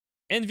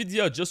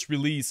Nvidia just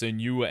released a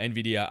new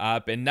Nvidia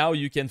app, and now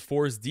you can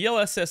force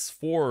DLSS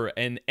 4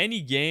 in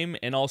any game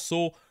and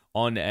also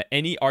on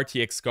any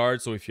RTX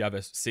card. So if you have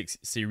a 6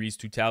 series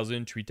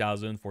 2000,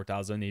 3000,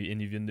 4000,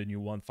 and even the new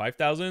one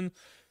 5000.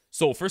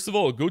 So first of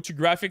all, go to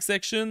graphics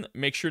section,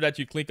 make sure that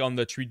you click on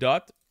the three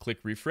dot, click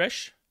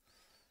refresh.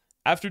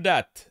 After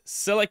that,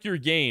 select your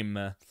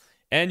game,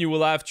 and you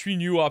will have three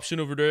new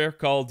options over there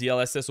called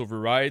DLSS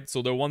override.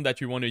 So the one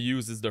that you want to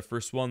use is the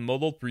first one,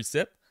 model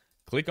preset.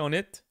 Click on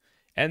it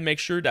and make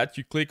sure that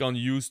you click on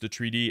use the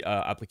 3D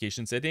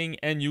application setting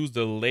and use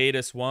the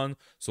latest one.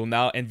 So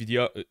now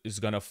Nvidia is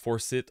going to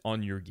force it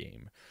on your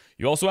game.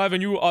 You also have a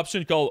new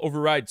option called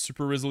override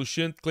super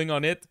resolution. Click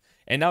on it.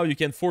 And now you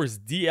can force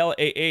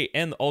DLAA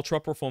and ultra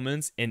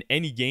performance in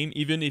any game,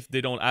 even if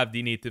they don't have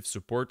the native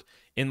support.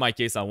 In my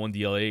case, I want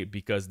DLAA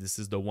because this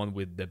is the one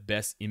with the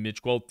best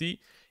image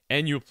quality,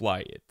 and you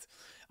apply it.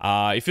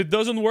 If it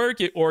doesn't work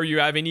or you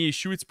have any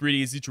issue, it's pretty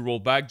easy to roll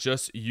back.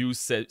 Just use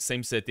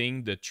same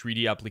setting, the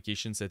 3D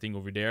application setting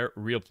over there,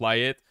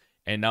 reapply it.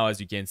 And now, as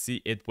you can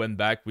see, it went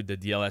back with the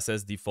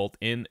DLSS default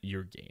in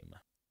your game.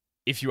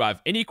 If you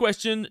have any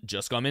question,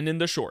 just comment in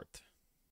the short.